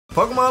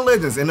Pokemon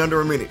Legends in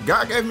under a minute.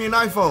 God gave me an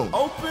iPhone.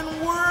 Open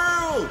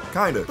world.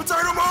 Kinda.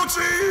 Potato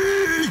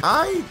mochi!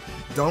 I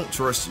don't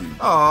trust you.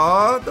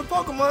 Aw, the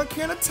Pokemon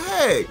can't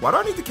attack. Why do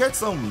I need to catch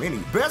so many?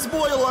 Best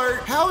boy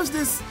alert. How is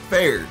this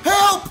fair?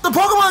 Help! The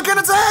Pokemon can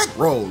attack!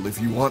 Roll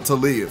if you want to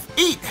live.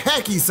 Eat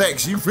hacky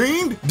sacks, you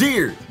fiend!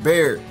 Deer,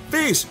 bear,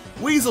 fish,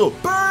 weasel,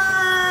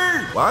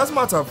 bird! Why is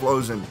my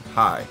Typhlosion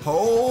high?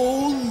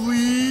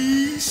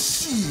 Holy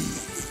shit.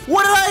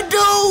 What did I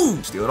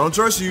do? Still don't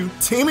trust you.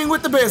 Teaming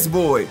with the best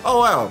boy. Oh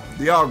wow,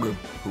 the Augur.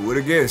 Who would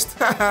have guessed?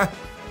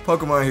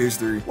 Pokemon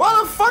history. Why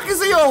the fuck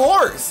is he a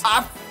horse?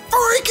 I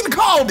freaking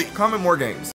called it! Comment more games.